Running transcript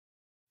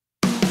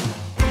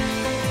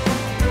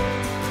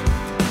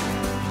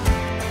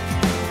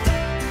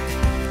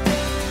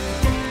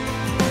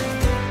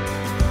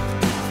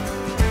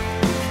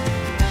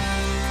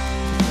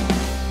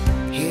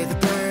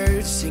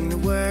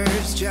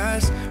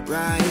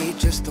right,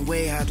 just the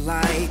way I'd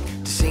like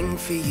to sing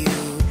for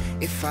you.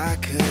 If I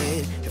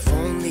could, if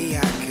only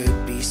I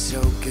could be so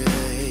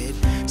good.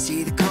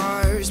 See the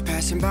cars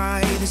passing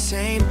by the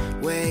same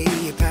way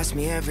you pass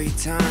me every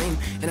time,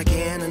 and I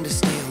can't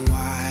understand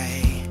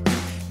why.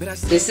 But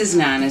this is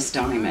Nana's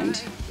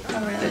diamond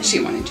that she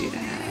wanted you to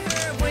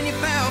have. When you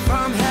fell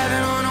from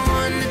heaven on a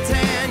 1 to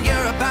 10,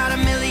 you're about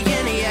 $1 million,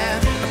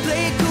 yeah. I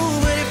play it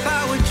cool, but if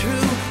I were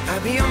true,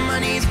 I'd be on my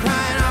knees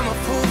crying, I'm a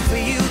fool for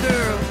you,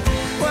 girl.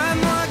 What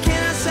more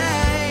can I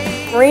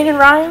say? Maureen and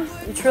Ryan,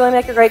 you truly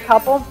make a great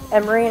couple.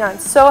 And Maureen, I'm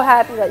so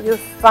happy that you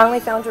finally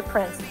found your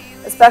prince,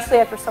 especially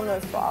after some of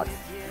those vlogs.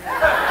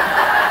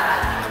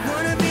 I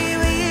wanna be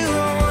with you,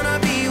 I wanna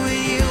be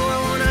with you, I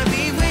wanna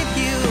be with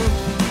you.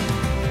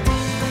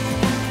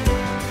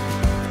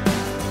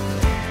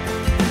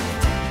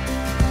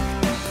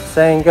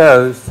 Saying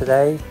goes,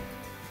 today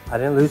I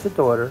didn't lose a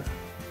daughter,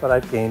 but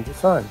I've gained a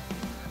son,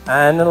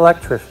 and an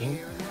electrician,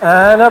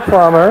 and a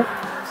plumber,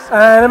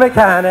 and a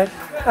mechanic,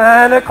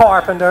 and a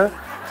carpenter.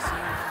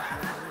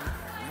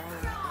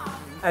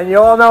 And you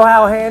all know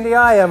how handy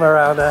I am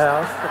around the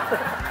house.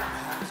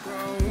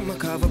 My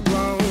cover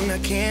blown, I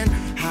can't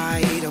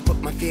hide, I'll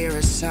put my fear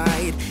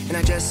aside, and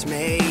I just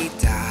may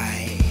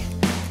die,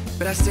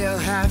 but I still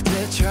have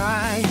to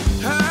try.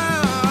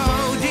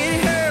 Oh, did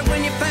it hurt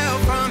when you fell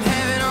from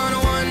heaven on a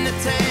 1 to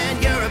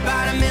 10? You're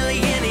about $1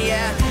 million,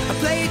 yeah. I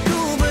play it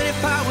cool, but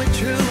if I were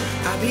true,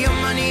 I'd be on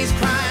my knees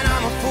crying,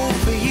 I'm a fool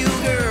for you,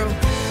 girl.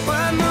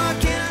 What more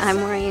can I I'm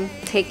Maureen.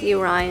 Take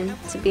you, Ryan,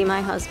 to be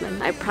my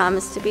husband. I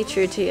promise to be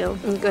true to you,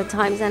 in good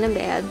times and in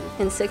bad,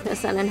 in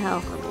sickness and in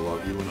health. I will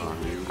love you and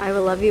honor you. I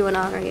will love you and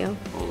honor you.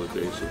 All the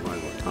days of my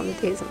life. All the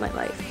days of my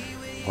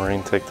life.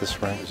 Maureen, take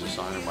this ring. As a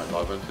sign of my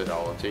love and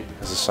fidelity.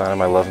 As a sign of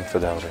my love and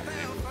fidelity. In the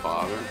name of the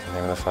Father. In the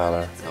name of the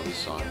Father. And of the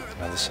Son.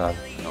 And of the Son.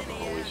 And of the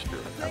Holy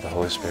Spirit. And of the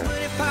Holy Spirit.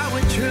 If I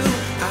were true,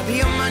 I'd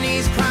be on my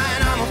knees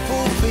crying, I'm a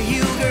fool for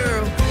you,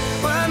 girl.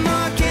 What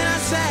more can I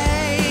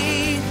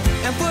say?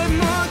 And what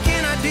more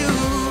can I do?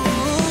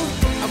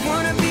 I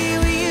wanna be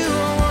with you,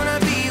 I wanna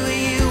be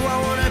with you, I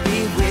wanna be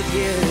with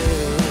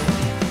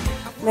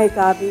you. May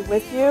God be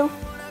with you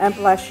and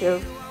bless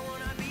you.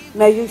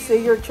 May you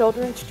see your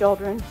children's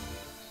children.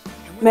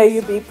 May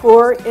you be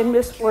poor in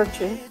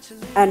misfortune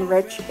and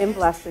rich in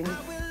blessings.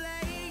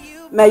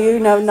 May you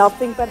know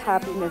nothing but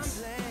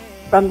happiness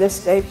from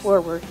this day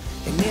forward.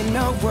 And in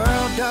a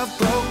world of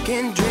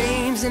broken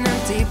dreams and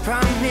empty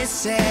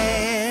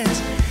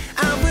promises,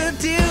 I will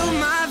do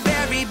my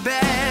very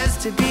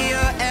best to be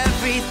your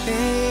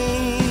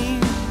everything.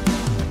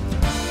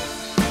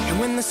 And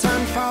when the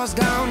sun falls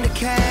down to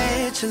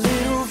catch a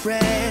little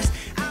rest,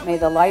 may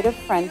the light of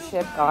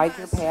friendship guide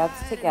your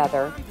paths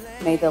together.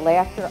 May the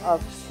laughter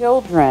of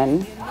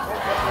children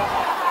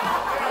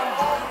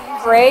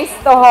grace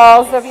the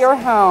halls of your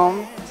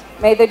home.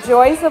 May the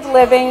joys of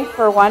living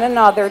for one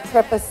another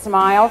trip a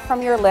smile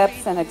from your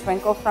lips and a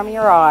twinkle from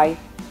your eye.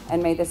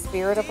 And may the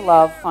spirit of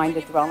love find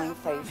a dwelling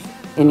place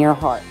in your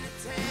heart.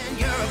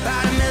 you're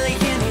about $1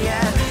 million,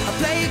 yeah. I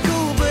play it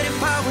cool, but if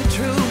I were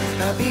true,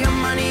 I'd be on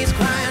my knees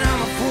crying,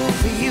 I'm a fool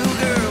for you,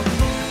 girl.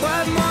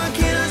 What more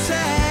can I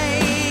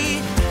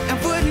say? And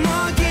what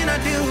more can I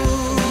do?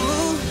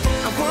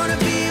 I wanna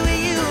be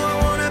with you, I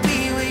wanna be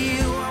with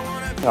you, I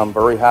wanna be. I'm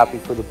very happy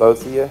for the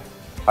both of you.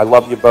 I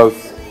love you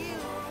both.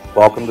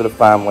 Welcome to the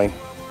family.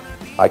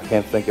 I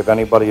can't think of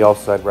anybody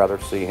else I'd rather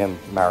see him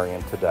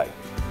marrying today.